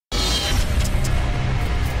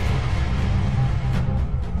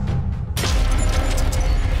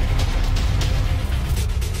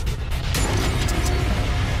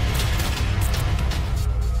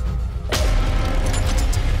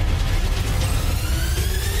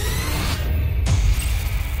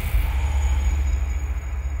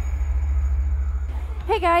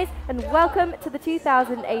guys, and welcome to the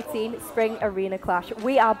 2018 Spring Arena Clash.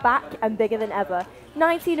 We are back and bigger than ever.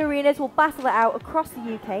 19 arenas will battle it out across the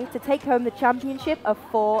UK to take home the championship of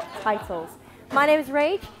 4 titles. My name is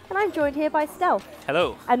Rage, and I'm joined here by Stealth.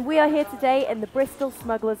 Hello. And we are here today in the Bristol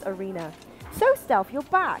Smugglers Arena. So Stealth, you're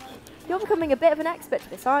back. You're becoming a bit of an expert at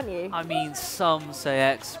this, aren't you? I mean, some say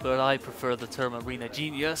expert. I prefer the term arena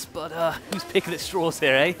genius, but who's picking at straws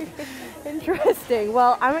here, eh? Interesting.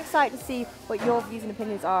 Well, I'm excited to see what your views and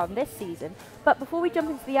opinions are on this season. But before we jump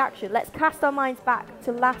into the action, let's cast our minds back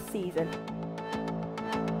to last season.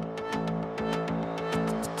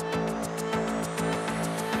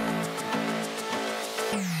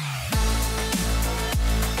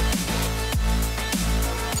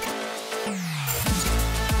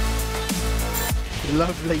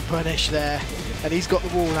 Lovely punish there, and he's got the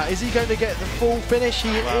wall now. Is he going to get the full finish? He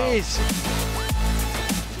is.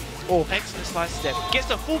 Oh, excellent slice step. Gets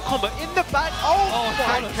the full combo in the back. Oh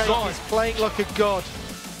my God. He's playing like a god.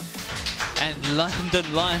 And London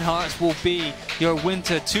Lionhearts will be your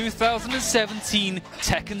Winter 2017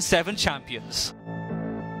 Tekken 7 champions.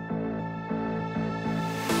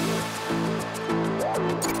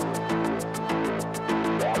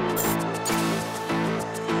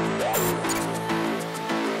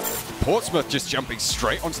 Portsmouth just jumping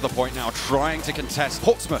straight onto the point now, trying to contest.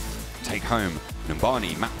 Portsmouth take home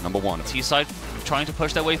Numbani, map number 1. Teesside trying to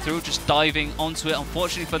push their way through, just diving onto it.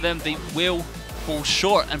 Unfortunately for them, they will fall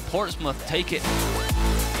short, and Portsmouth take it.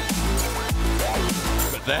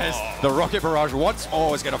 But there's the rocket barrage once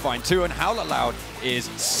more is going to find 2, and Howler Loud is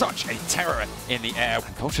such a terror in the air.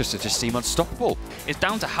 And Colchester just seem unstoppable. It's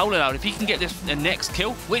down to Howler Loud. If he can get this the next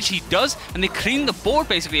kill, which he does, and they clean the board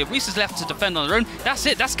basically. If Reese is left to defend on their own, that's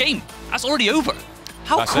it. That's game. That's already over.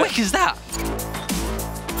 How quick is that?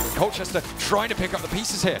 Colchester trying to pick up the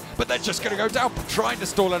pieces here, but they're just going to go down, trying to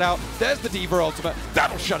stall it out. There's the Diva ultimate.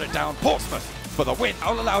 That'll shut it down. Portsmouth for the win.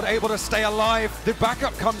 Howler Loud able to stay alive. The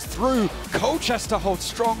backup comes through. Colchester holds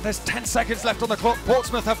strong. There's 10 seconds left on the clock.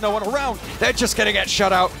 Portsmouth have no one around. They're just going to get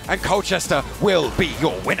shut out, and Colchester will be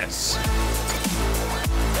your winners.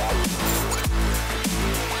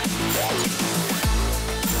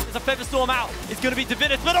 There's a Feather Storm out. It's going to be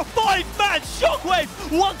Divinus, but a 5-man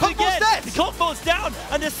shockwave once again. The Cockbolt's down,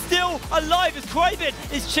 and they're still alive as Craven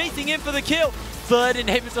is chasing in for the kill. Third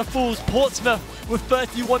inhibitor falls. Portsmouth, with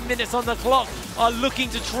 31 minutes on the clock, are looking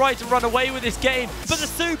to try to run away with this game, but the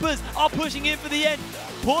Supers are pushing in for the end.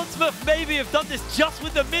 Portsmouth maybe have done this just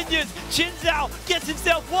with the minions. Chinzao gets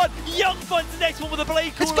himself one. Young finds the next one with a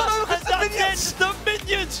blade cooler. And that's it. The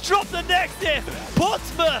minions drop the next hit.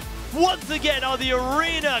 Portsmouth once again are the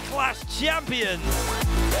Arena Clash champions.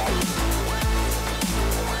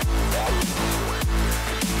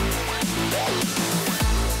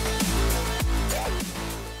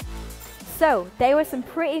 So, they were some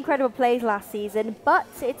pretty incredible plays last season, but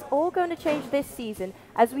it's all going to change this season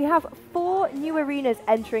as we have 4 new arenas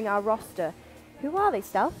entering our roster. Who are they,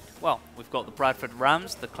 Stealth? Well, we've got the Bradford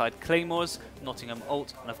Rams, the Clyde Claymores, Nottingham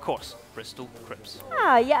Alt, and of course, Bristol Crips.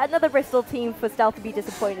 Ah, yet another Bristol team for Stealth to be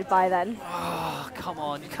disappointed by then. Oh, come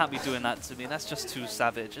on, you can't be doing that to me. That's just too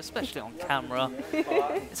savage, especially on camera.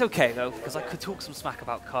 It's okay, though, because I could talk some smack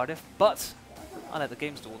about Cardiff, but I let the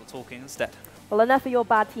games do all the talking instead. Well, enough of your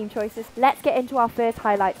bad team choices. Let's get into our first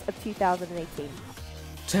highlights of 2018.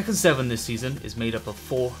 Tekken 7 this season is made up of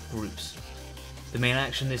 4 groups. The main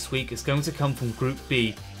action this week is going to come from Group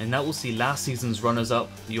B, and that will see last season's runners-up,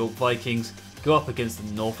 the York Vikings, go up against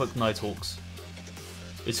the Norfolk Nighthawks.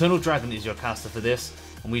 Eternal Dragon is your caster for this,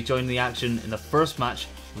 and we join the action in the first match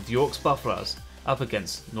with York's Buffaloes up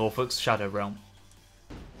against Norfolk's Shadow Realm.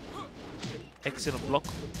 Excellent block.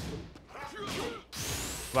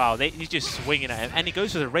 Wow, he's just swinging at him, and he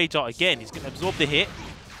goes for the rage art again. He's going to absorb the hit,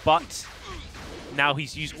 but now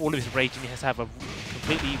he's used all of his rage, and he has to have a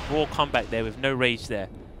completely raw comeback there with no rage there.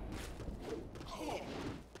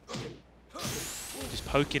 Just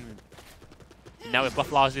poking. Now with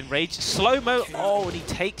Buffalo's in rage. Slow-mo. Oh, and he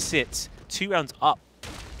takes it. 2 rounds up.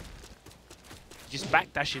 Just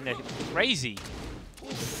backdashing there. Crazy.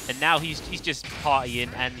 And now he's just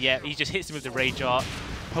partying, and yeah, he just hits him with the rage art.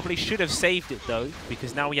 Probably should have saved it though,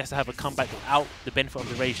 because now he has to have a comeback without the benefit of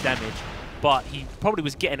the rage damage. But he probably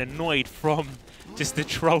was getting annoyed from just the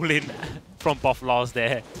trolling from Buffalo's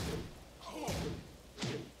there.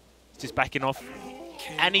 Just backing off.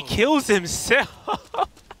 And he kills himself.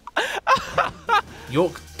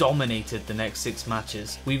 York dominated the next 6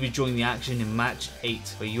 matches. We rejoin the action in match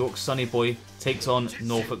 8, where York's Sunny Boy takes on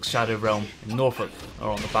Norfolk's Shadow Realm, and Norfolk are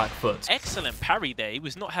on the back foot. Excellent parry there. He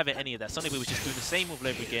was not having any of that. Sunny Boy was just doing the same move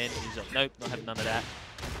over again. He was like, nope, not having none of that.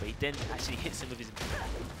 But he then actually hits him with his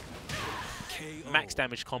max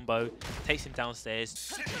damage combo, takes him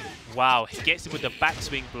downstairs. Wow, he gets him with the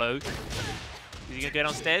backswing blow. Is he going to go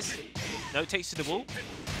downstairs? No, takes to the wall.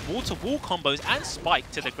 Wall-to-wall combos and spike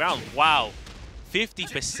to the ground. Wow,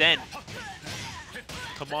 50%.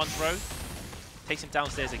 Command throw. Takes him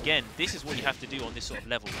downstairs again. This is what you have to do on this sort of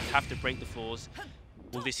level. You have to break the floors.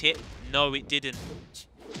 Will this hit? No, it didn't.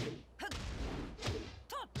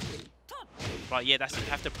 Right, yeah, that's it.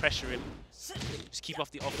 You have to pressure him. Just keep off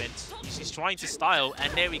the offense. He's trying to style,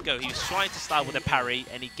 and there we go. He was trying to style with a parry,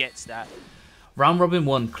 and he gets that. Round Robin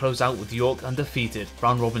 1 closed out with York undefeated.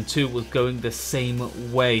 Round Robin 2 was going the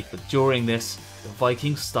same way, but during this, the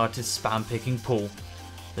Vikings started spam picking Paul.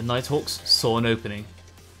 The Nighthawks saw an opening.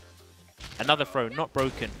 Another throw, not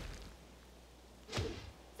broken.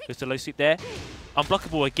 Goes to low sweep there.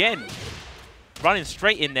 Unblockable again. Running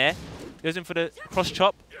straight in there. Goes in for the cross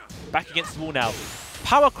chop. Back against the wall now.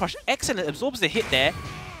 Power crush, excellent. Absorbs the hit there.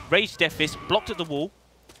 Rage Death Fist, blocked at the wall.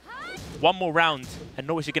 One more round, and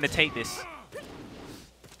Norwich are going to take this.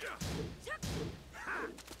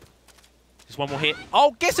 Just one more hit.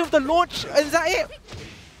 Oh, gets him with the launch. Is that it?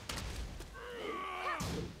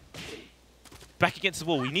 Back against the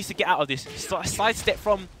wall. He needs to get out of this. Sidestep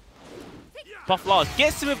from Buff Lars.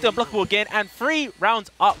 Gets him with the unblockable again, and 3 rounds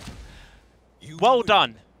up. Well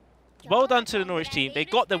done. Well done to the Norwich team. They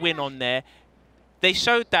got the win on there. They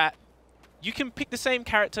showed that you can pick the same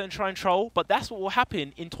character and try and troll, but that's what will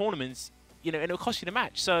happen in tournaments, you know, and it'll cost you the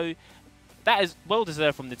match. So that is well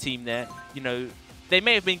deserved from the team there. You know, they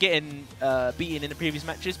may have been getting beaten in the previous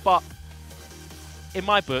matches, but in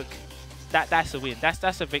my book, that's a win.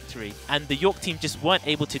 That's a victory. And the York team just weren't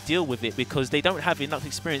able to deal with it because they don't have enough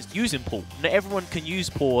experience using Paul. Not everyone can use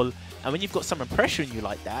Paul, and when you've got someone pressuring you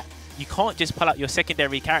like that, you can't just pull out your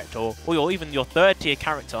secondary character or even your third-tier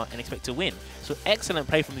character and expect to win. So excellent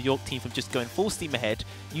play from the York team from just going full steam ahead,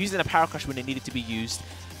 using a power crush when it needed to be used.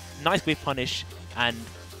 Nice whip punish, and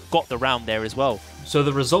got the round there as well. So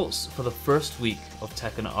the results for the first week of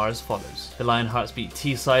Tekken are as follows. The Lionhearts beat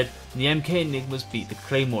Teesside, and the MK Enigmas beat the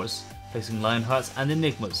Claymores, placing Lionhearts and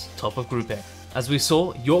Enigmas top of Group A. As we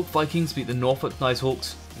saw, York Vikings beat the Norfolk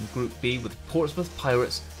Nighthawks in Group B, with Portsmouth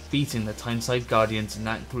Pirates beating the Tyneside Guardians in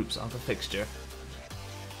that group's other fixture.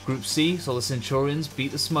 Group C saw the Centurions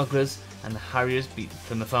beat the Smugglers, and the Harriers beat the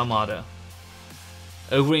Plymouth Armada.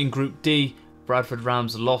 Over in Group D, Bradford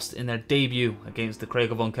Rams lost in their debut against the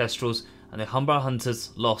Craigavon Kestrels, and the Humber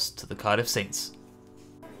Hunters lost to the Cardiff Saints.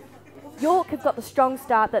 York have got the strong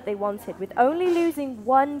start that they wanted, with only losing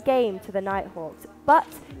 1 game to the Nighthawks. But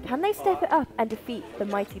can they step it up and defeat the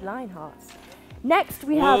mighty Lionhearts? Next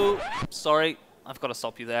we have... Whoa. Sorry, I've got to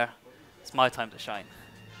stop you there. It's my time to shine.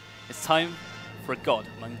 It's time for a god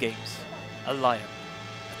among games. A lion.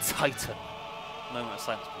 A titan. Moment of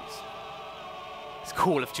silence, please. It's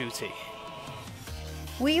Call of Duty.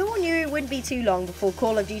 We all knew it wouldn't be too long before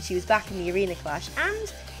Call of Duty was back in the Arena Clash,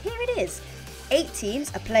 and here it is. 8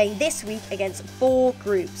 teams are playing this week against 4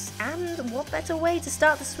 groups, and what better way to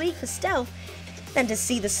start this week for Stealth than to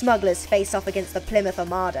see the Smugglers face off against the Plymouth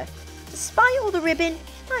Armada. Despite all the ribbon,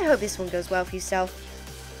 I hope this one goes well for yourself.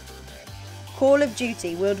 Call of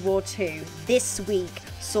Duty World War II this week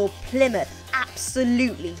saw Plymouth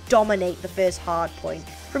absolutely dominate the first hardpoint.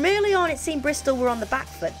 From early on it seemed Bristol were on the back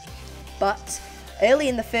foot, but early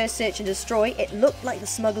in the first search and destroy it looked like the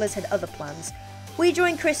Smugglers had other plans. We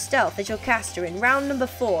join Chris Stealth as your caster in round number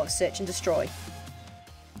 4 of Search and Destroy.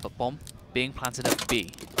 But bomb being planted at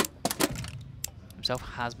B. Himself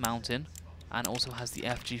has mountain and also has the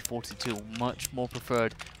FG42, much more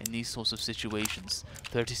preferred in these sorts of situations.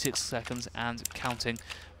 36 seconds and counting.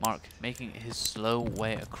 Mark making his slow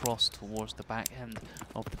way across towards the back end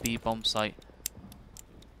of the B bomb site.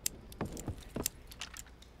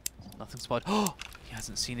 Nothing spotted. Oh! He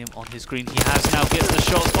hasn't seen him on his screen. He has now, gets the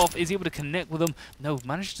shots off, is able to connect with them. No,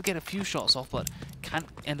 managed to get a few shots off, but can't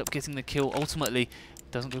end up getting the kill ultimately.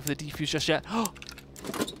 Doesn't go for the defuse just yet.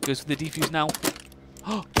 Goes for the defuse now.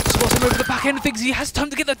 Spots him over the back end of things. He has time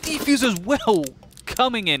to get the defuse as well.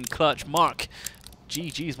 Coming in clutch. Mark.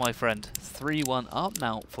 GG's, my friend. 3-1 up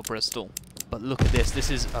now for Bristol. But look at this. This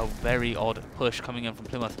is a very odd push coming in from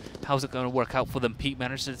Plymouth. How's it going to work out for them? Pete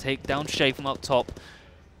managed to take down Shay from up top.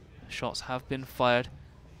 Shots have been fired.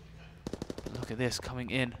 But look at this coming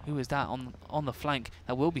in. Who is that on the flank?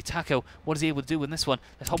 That will be Taco. What is he able to do in this one?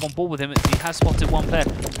 Let's hop on board with him. He has spotted one player.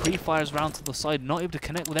 Pre-fires round to the side. Not able to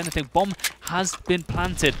connect with anything. Bomb has been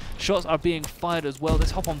planted. Shots are being fired as well.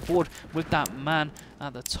 Let's hop on board with that man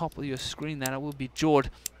at the top of your screen there. That will be Jord.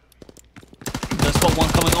 There's spot one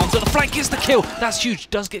coming on. So the flank is the kill. That's huge.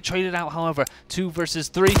 Does get traded out, however. 2 versus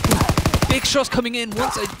 3. big shots coming in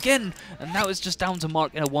once again. And now it's just down to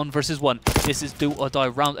Mark in a 1 versus 1. This is do or die,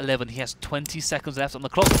 round 11. He has 20 seconds left on the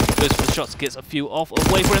clock. Goes for the shots, gets a few off,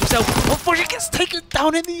 away for himself. Unfortunately, gets taken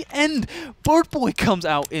down in the end. Bird Boy comes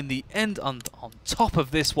out in the end on top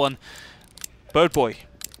of this one. Bird Boy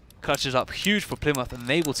clutches up huge for Plymouth, and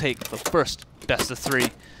they will take the first best of 3.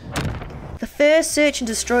 The first search and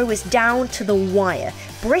destroy was down to the wire.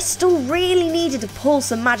 Bristol really needed to pull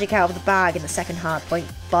some magic out of the bag in the second hardpoint,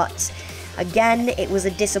 but again, it was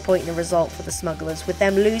a disappointing result for the Smugglers, with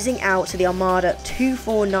them losing out to the Armada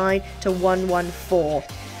 249 to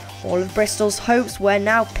 114. All of Bristol's hopes were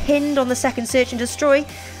now pinned on the second search and destroy.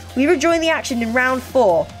 We rejoin the action in round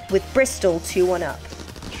 4 with Bristol 2-1 up.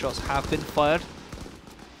 Shots have been fired,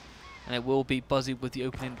 and it will be Buzzy with the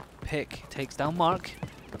opening pick. Takes down Mark.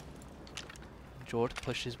 Jord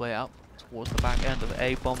pushed his way out towards the back end of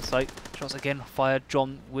A bomb site. Shots again fired.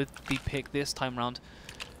 John with the pick this time round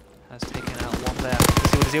has taken out one there.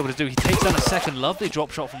 Let's see what he's able to do. He takes down a second. Lovely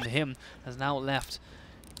drop shot from him. Has now left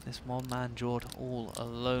this one man Jord all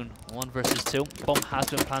alone. 1 versus 2. Bomb has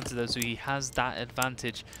been planted though, so he has that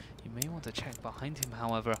advantage. You may want to check behind him,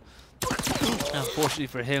 however. Unfortunately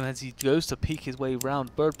for him, as he goes to peek his way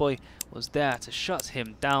round, Bird Boy was there to shut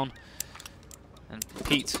him down. And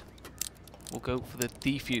Pete will go for the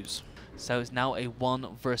defuse. So it's now a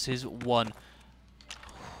 1 versus 1.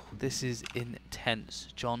 This is intense.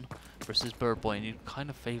 John versus Bird Boy, and you kind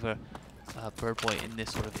of favour Bird Boy in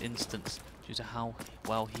this sort of instance due to how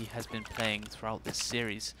well he has been playing throughout this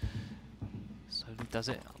series. So he does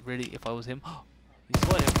it. Really, if I was him, he's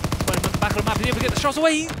got him. He's got him at the back of the map. He's able to get the shots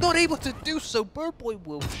away. He's not able to do so. Bird Boy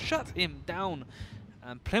will shut him down,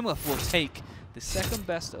 and Plymouth will take the second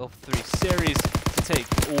best of 3 series to take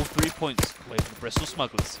all 3 points away from the Bristol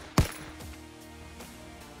Smugglers.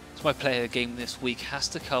 So my player game this week has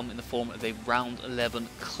to come in the form of a round 11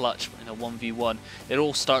 clutch in a 1v1. It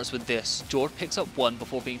all starts with this. Jord picks up 1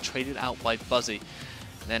 before being traded out by Buzzy.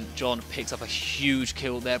 Then John picks up a huge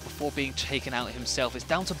kill there before being taken out himself. It's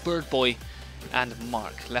down to Bird Boy and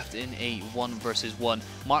Mark, left in a 1 versus 1.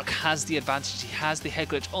 Mark has the advantage, he has the head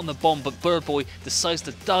glitch on the bomb, but Bird Boy decides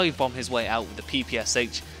to dive bomb his way out with the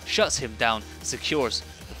PPSH, shuts him down, secures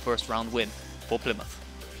the first round win for Plymouth.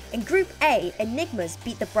 In Group A, Enigmas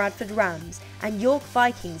beat the Bradford Rams and York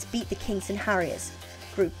Vikings beat the Kingston Harriers.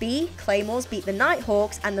 Group B, Claymores beat the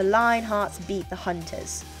Nighthawks and the Lionhearts beat the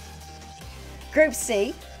Hunters. Group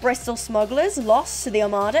C, Bristol Smugglers lost to the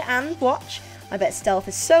Armada, and watch, I bet Stealth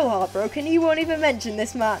is so heartbroken he won't even mention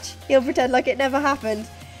this match. He'll pretend like it never happened.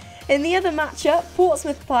 In the other matchup,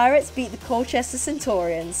 Portsmouth Pirates beat the Colchester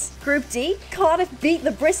Centurions. Group D, Cardiff beat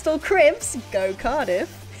the Bristol Cribs. Go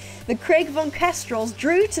Cardiff. The Craig Von Kestrels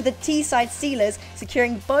drew to the Teesside Steelers,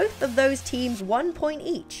 securing both of those teams 1 point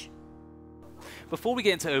each. Before we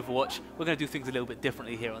get into Overwatch, we're going to do things a little bit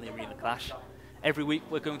differently here on the Arena Clash. Every week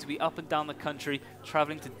we're going to be up and down the country,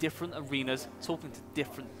 travelling to different arenas, talking to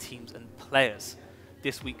different teams and players.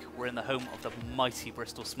 This week we're in the home of the mighty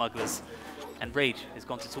Bristol Smugglers, and Rage has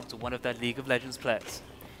gone to talk to one of their League of Legends players.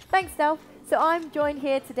 Thanks, Del. So I'm joined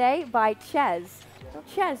here today by Ches. Now,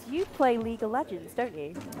 Ches, you play League of Legends, don't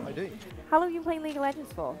you? I do. How long have you been playing League of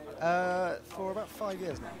Legends for? For about 5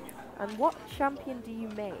 years now. And what champion do you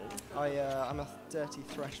main? I'm a Dirty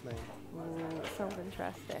Thresh main. Ooh, sounds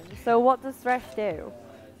interesting. So what does Thresh do?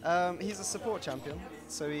 He's a support champion,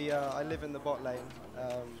 so I live in the bot lane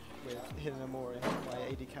with Hidden Amori, my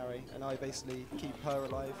AD carry, and I basically keep her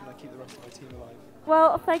alive and I keep the rest of my team alive.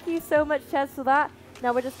 Well, thank you so much, Ches, for that.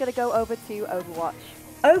 Now we're just going to go over to Overwatch.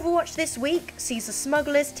 Overwatch this week sees the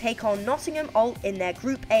Smugglers take on Nottingham Alt in their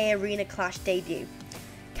Group A Arena Clash debut.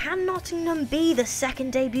 Can Nottingham be the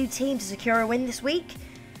second debut team to secure a win this week?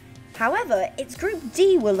 However, it's Group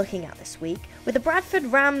D we're looking at this week, with the Bradford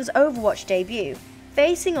Rams Overwatch debut,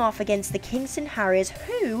 facing off against the Kingston Harriers,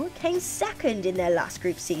 who came second in their last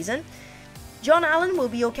group season. John Allen will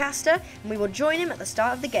be your caster, and we will join him at the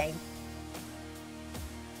start of the game.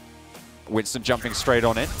 Winston jumping straight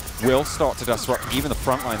on it. Will start to disrupt even the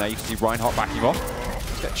front line there. You can see Reinhardt backing off.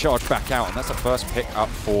 Get charged back out, and that's the first pick up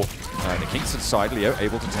for the Kingston side. Leo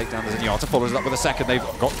able to take down the Zenyatta, follows it up with a second. They've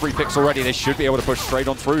got 3 picks already. They should be able to push straight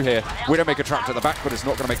on through here. Widowmaker trapped at the back, but it's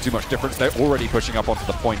not going to make too much difference. They're already pushing up onto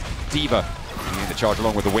the point. Diva leading the charge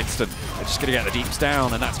along with the Winston. They're just going to get the deeps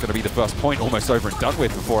down, and that's going to be the first point almost over and done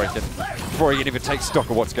with before he can even take stock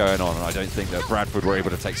of what's going on. And I don't think that Bradford were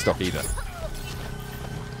able to take stock either.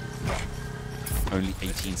 Only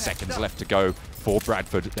 18 seconds left to go for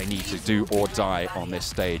Bradford. They need to do or die on this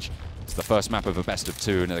stage It's the first map of a best of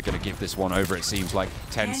 2, and they're going to give this one over, it seems like.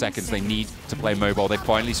 10 seconds, they need to play mobile. They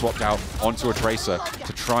finally swapped out onto a Tracer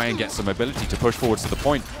to try and get some ability to push forwards to the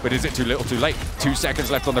point. But is it too little, too late? 2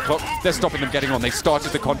 seconds left on the clock. They're stopping them getting on. They've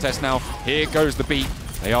started the contest now. Here goes the beat.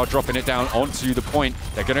 They are dropping it down onto the point.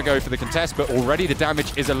 They're going to go for the contest, but already the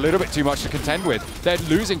damage is a little bit too much to contend with. They're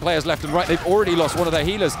losing players left and right. They've already lost one of their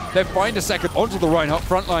healers. They've fined a second onto the Reinhardt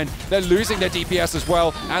front line. They're losing their DPS as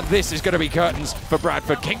well, and this is going to be curtains for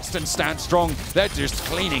Bradford. Kingston stand strong. They're just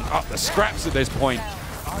cleaning up the scraps at this point.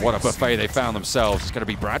 What a buffet they found themselves. It's going to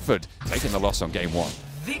be Bradford taking the loss on game 1.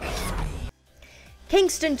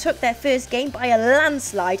 Kingston took their first game by a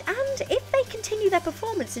landslide, and if they continue their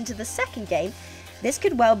performance into the second game, this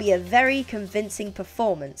could well be a very convincing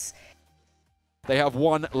performance. They have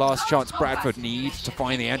one last chance. Bradford need to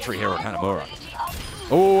find the entry here on Hanamura.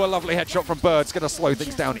 Oh, a lovely headshot from Bird's going to slow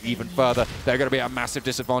things down even further. They're going to be at a massive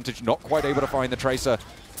disadvantage, not quite able to find the Tracer.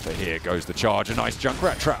 But here goes the charge. A nice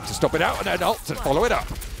Junkrat trap to stop it out, and an ult to follow it up.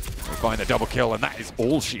 They find the double kill, and that is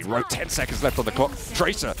all she wrote. 10 seconds left on the clock.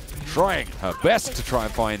 Tracer trying her best to try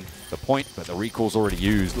and find the point, but the recall's already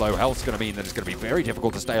used. Low health's going to mean that it's going to be very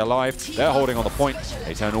difficult to stay alive. They're holding on the point.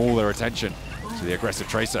 They turn all their attention to the aggressive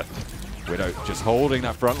Tracer. Widow just holding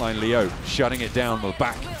that front line. Leo shutting it down the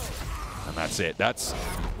back. And that's it. That's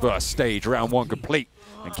first stage, round 1 complete.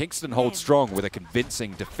 And Kingston holds strong with a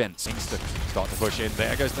convincing defense. Kingston start to push in.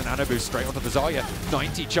 There goes the nano boost straight onto the Zarya.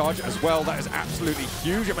 90 charge as well. That is absolutely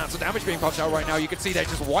huge amounts of damage being punched out right now. You can see they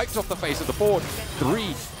just wiped off the face of the board.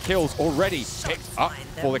 3 kills already picked up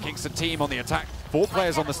for the Kingston team on the attack. 4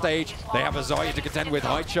 players on the stage. They have a Zarya to contend with.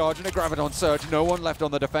 High charge and a Graviton surge. No one left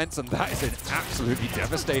on the defense, and that is an absolutely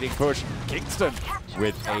devastating push. Kingston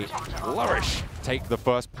with a flourish take the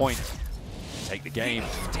first point. Take the game.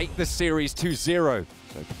 Take the series 2-0.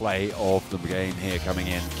 So play of the game here coming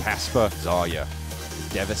in. Casper, Zarya.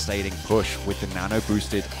 Devastating push with the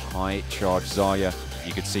nano-boosted high-charge Zarya.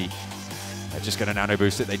 You can see they're just going to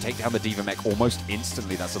nano-boost it. They take down the D.Va mech almost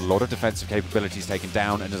instantly. That's a lot of defensive capabilities taken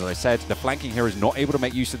down. And as I said, the flanking here is not able to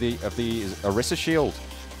make use of the Orisa shield.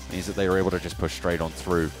 It means that they are able to just push straight on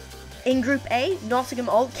through. In Group A, Nottingham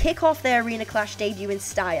Alt kick off their Arena Clash debut in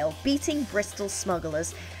style, beating Bristol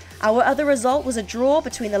Smugglers. Our other result was a draw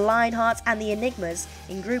between the Lionhearts and the Enigmas.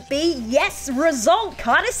 In Group B, yes, result!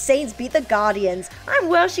 Cardiff Saints beat the Guardians. I'm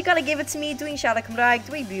Welsh, you gotta give it to me. Dwi'n siarad Cymraeg,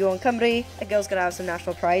 dwi byw on Cymru. A girl's gotta have some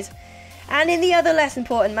national pride. And in the other less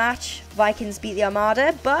important match, Vikings beat the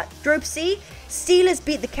Armada, but Group C, Steelers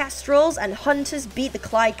beat the Castrals and Hunters beat the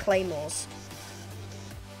Clyde Claymores.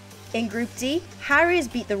 In Group D, Harriers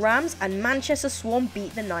beat the Rams and Manchester Swarm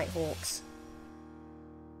beat the Nighthawks.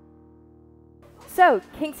 So,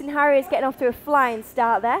 Kingston Harriers getting off to a flying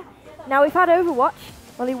start there. Now we've had Overwatch,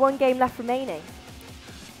 only 1 game left remaining.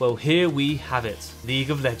 Well, here we have it. League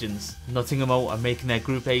of Legends. Nottingham are making their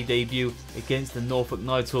Group A debut against the Norfolk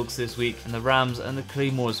Nighthawks this week, and the Rams and the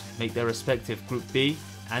Claymores make their respective Group B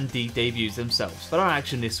and D debuts themselves. But our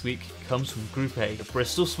action this week comes from Group A. The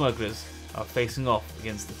Bristol Smugglers are facing off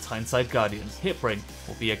against the Tyneside Guardians. Hitbrain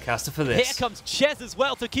will be a caster for this. Here comes Ches as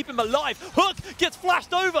well to keep him alive. Hook gets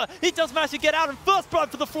flashed over. He does manage to get out, and first blood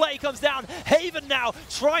for the Flay comes down. Haven now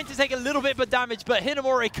trying to take a little bit of damage, but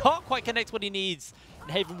Hinamori can't quite connect what he needs.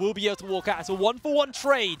 And Haven will be able to walk out. It's a 1-for-1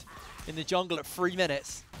 trade in the jungle at 3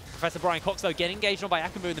 minutes. Professor Brian Cox, though, getting engaged on by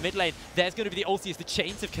Akumu in the mid lane. There's going to be the ulti as the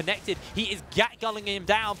chains have connected. He is gat-gulling him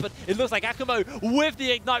down, but it looks like Akumu, with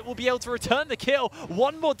the Ignite, will be able to return the kill.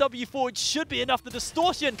 1 more W forward should be enough. The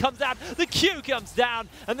Distortion comes out, the Q comes down,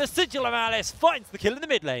 and the Sigil of Alice finds the kill in the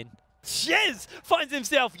mid lane. Ches finds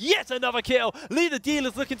himself yet another kill. Lee the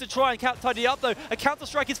Dealer's looking to try and tidy up, though. A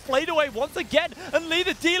counter-strike is played away once again, and Lee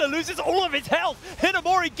the Dealer loses all of his health.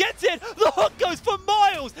 Hinamori gets it. The hook goes for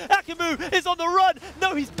miles. Akumu is on the run.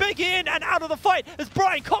 No, he's big in and out of the fight as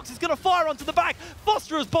Brian Cox is going to fire onto the back.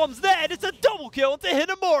 Foster's bombs there, and it's a double kill onto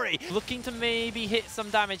Hinamori. Looking to maybe hit some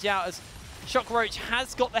damage out as Shockroach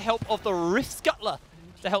has got the help of the Rift Scuttler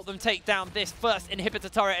to help them take down this first inhibitor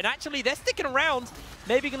turret. And actually, they're sticking around.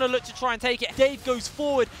 Maybe going to look to try and take it. Dave goes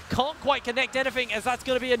forward. Can't quite connect anything, as that's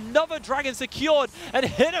going to be another dragon secured. And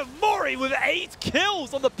Hinamori with 8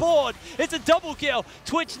 kills on the board. It's a double kill.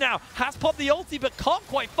 Twitch now has popped the ulti, but can't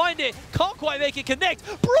quite find it. Can't quite make it connect.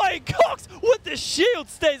 Brian Cox with the shield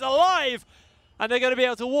stays alive. And they're going to be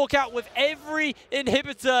able to walk out with every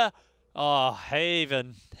inhibitor. Oh,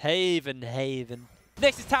 Haven. Haven.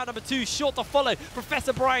 Next is tower number 2, short to follow.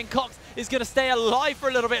 Professor Brian Cox is going to stay alive for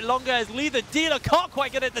a little bit longer as Lee the Dealer can't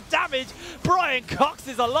quite get at the damage. Brian Cox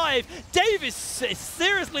is alive. Dave is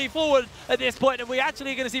seriously forward at this point, and we're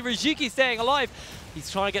actually going to see Rizuki staying alive. He's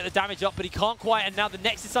trying to get the damage up, but he can't quite, and now the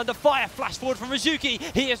Nexus under fire. Flash forward from Rizuki.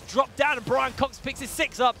 He has dropped down, and Brian Cox picks his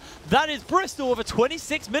 6 up. That is Bristol with a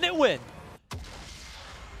 26-minute win.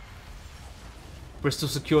 Bristol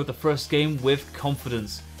secured the first game with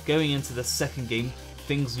confidence. Going into the second game,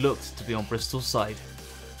 things looked to be on Bristol's side.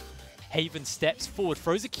 Haven steps forward,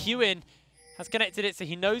 throws a Q in, has connected it so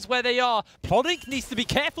he knows where they are. Plodink needs to be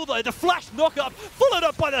careful though. The flash knock-up, followed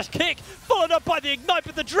up by the kick, followed up by the ignite,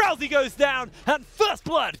 but the Drowsy goes down, and first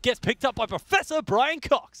blood gets picked up by Professor Brian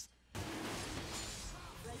Cox. The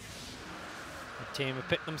team have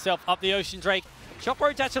picked themselves up the Ocean Drake.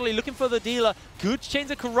 Shoproach actually looking for the dealer. Good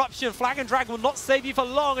chains of corruption. Flag and drag will not save you for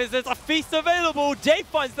long as there's a feast available. Dave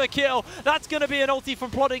finds the kill. That's going to be an ulti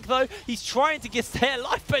from Plodink though. He's trying to stay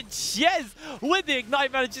alive, but Ches with the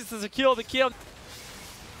ignite manages to secure the kill.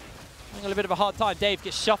 Having a little bit of a hard time. Dave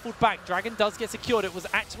gets shuffled back. Dragon does get secured. It was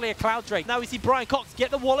actually a Cloud Drake. Now we see Brian Cox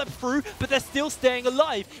get the wallop through, but they're still staying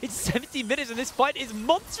alive. It's 70 minutes and this fight is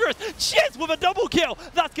monstrous. Ches with a double kill.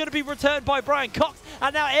 That's going to be returned by Brian Cox.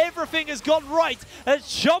 And now everything has gone right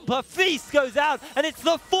as Jumper Feast goes out, and it's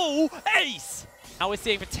the full ace. Now we're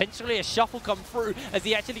seeing potentially a shuffle come through as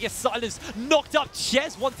he actually gets silenced, knocked up.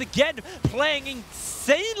 Ches once again playing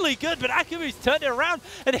insanely good, but Akumi's turned it around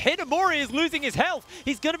and Hidamori is losing his health.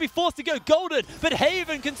 He's going to be forced to go golden, but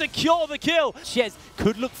Haven can secure the kill. Ches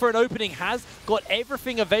could look for an opening, has got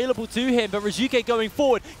everything available to him, but Rizuki going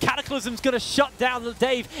forward. Cataclysm's going to shut down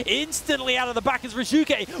Dave instantly out of the back as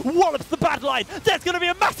Rizuki wallops the bad line. There's going to be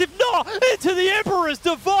a massive gnaw into the Emperor's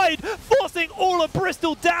Divide, forcing all of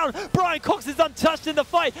Bristol down. Brian Cox is untouched in the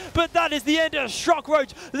fight, but that is the end of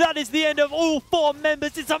Shockroach. That is the end of all 4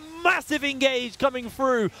 members. It's a massive engage coming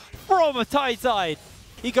through from a Tyneside.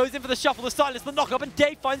 He goes in for the shuffle, the silence, the knock-up, and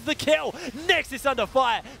Dave finds the kill. Nexus under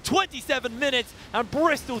fire, 27 minutes, and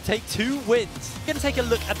Bristol take 2 wins. We're going to take a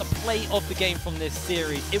look at the play of the game from this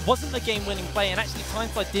series. It wasn't a game-winning play, and actually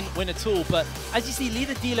Tyneside didn't win at all, but as you see,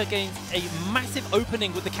 Leader Dealer gains a massive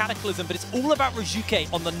opening with the Cataclysm, but it's all about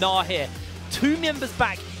Rizuki on the Gnar here. 2 members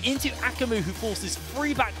back into Akamu, who forces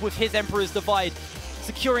 3 back with his Emperor's Divide,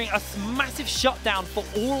 securing a massive shutdown for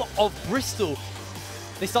all of Bristol.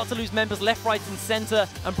 They start to lose members left, right, and center,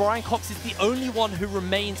 and Brian Cox is the only one who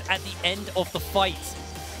remains at the end of the fight.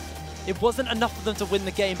 It wasn't enough for them to win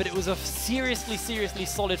the game, but it was a seriously, seriously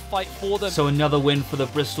solid fight for them. So another win for the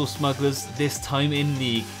Bristol Smugglers, this time in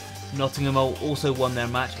League. Nottingham also won their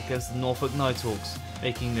match against the Norfolk Nighthawks,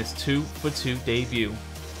 making this 2-for-2 debut.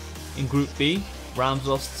 In Group B, Rams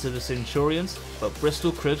lost to the Centurions, but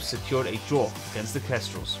Bristol Cribs secured a draw against the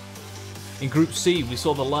Kestrels. In Group C, we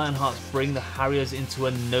saw the Lionhearts bring the Harriers into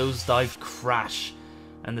a nosedive crash,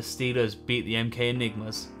 and the Steelers beat the MK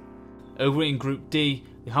Enigmas. Over in Group D,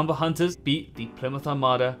 the Humber Hunters beat the Plymouth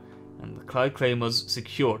Armada, and the Clyde Claymores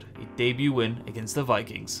secured a debut win against the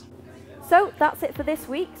Vikings. So that's it for this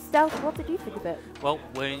week. Stealth, what did you think of it? Well,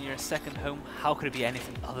 we're in your second home. How could it be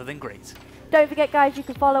anything other than great? Don't forget, guys, you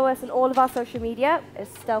can follow us on all of our social media, as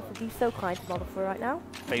Stealth would be so kind to model for right now.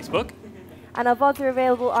 Facebook. And our VODs are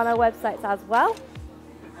available on our websites as well.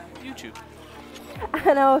 YouTube.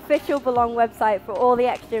 And our official Belong website for all the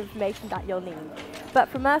extra information that you'll need. But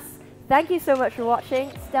from us, thank you so much for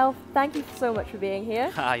watching. Stealth, thank you so much for being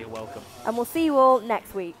here. You're welcome. And we'll see you all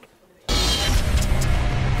next week.